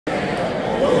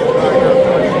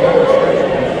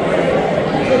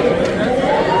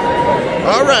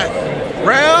All right,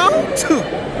 round 2.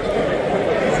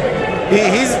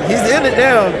 He's in it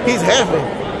now. He's happy,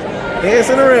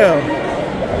 dancing around.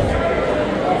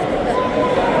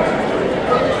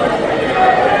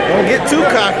 Don't get too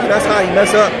cocky. That's how you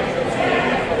mess up.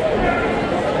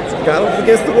 Got him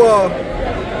against the wall.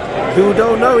 Dude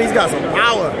don't know he's got some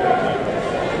power.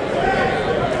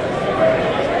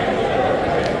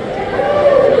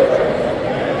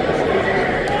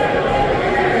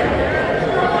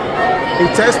 He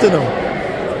testing him.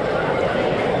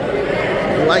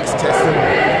 He likes testing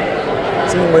him.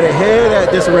 Seeing where they head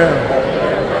at this round.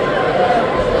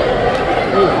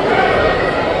 Ooh.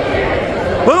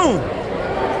 Boom!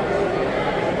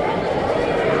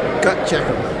 Gut check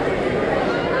him.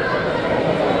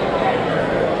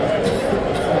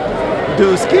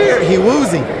 Dude's scared. He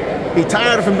woozy. He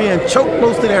tired from being choked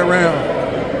most of that round.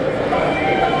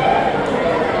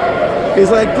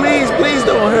 He's like, please, please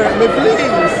don't hurt me,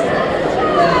 please.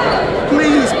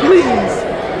 Please, please.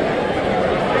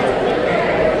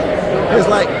 It's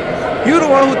like, you the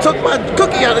one who took my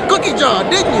cookie out of the cookie jar,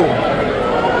 didn't you?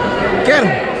 Get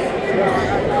him.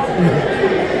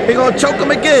 He gonna choke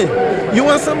him again. You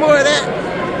want some more of that?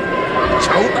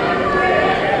 Choke.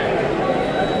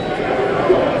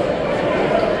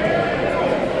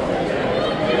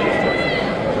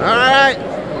 All right.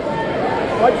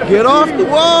 Get off the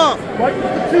wall. Fight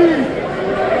with the team.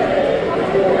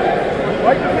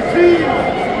 Fight with the team.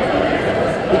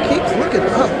 He keeps looking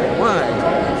up. Why?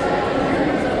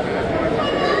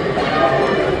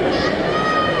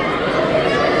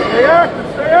 Stay active.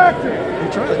 Stay active.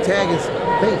 He's trying to tag his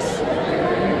face.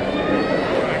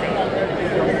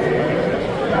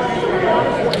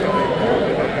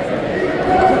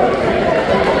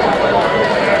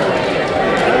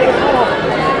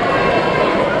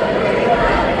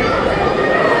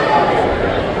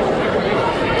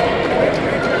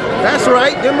 That's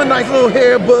right, give him a nice little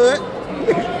hair bud.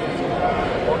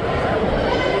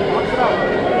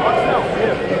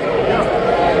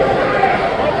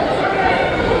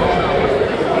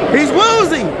 He's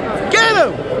woozy! Get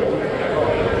him!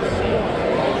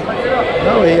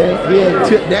 No, he ain't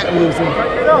tipped that woozy.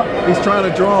 He's trying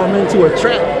to draw him into a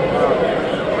trap.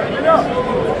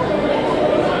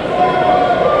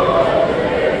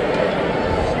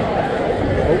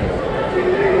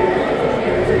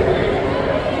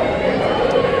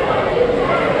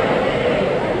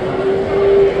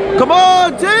 Come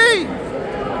on, T!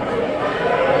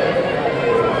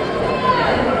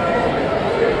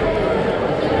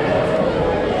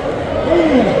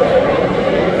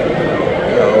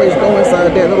 He always go inside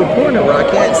that little corner where I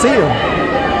can't see him.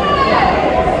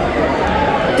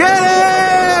 Get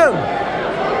him!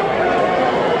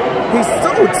 He's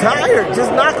so tired.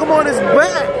 Just knock him on his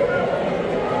back.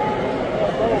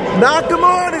 Knock him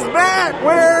on his back.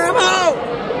 Wear him out.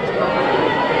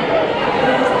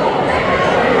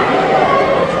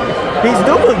 He's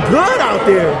doing good out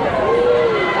there.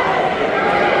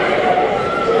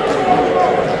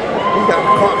 He got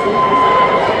caught.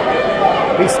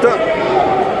 He's stuck. I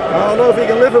don't know if he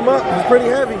can lift him up. He's pretty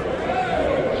heavy.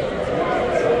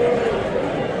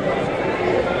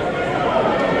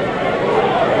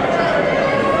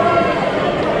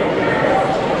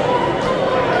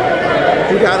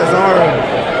 He got his arm.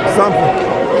 Something.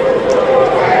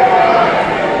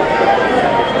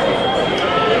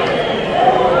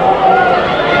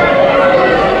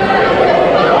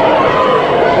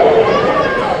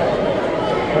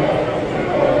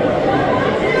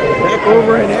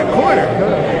 Over in that corner.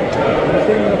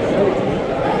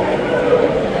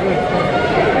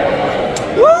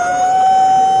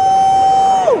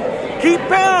 Woo! Keep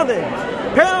pounding.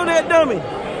 Pound that dummy.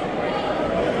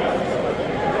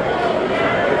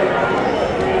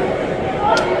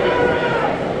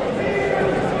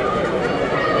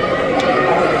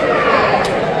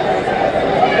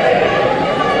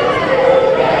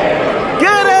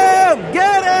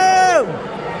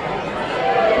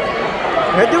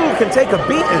 That dude can take a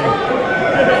beating.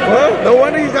 Well, no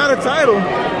wonder he's got a title.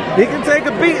 He can take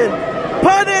a beating.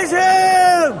 Punish him!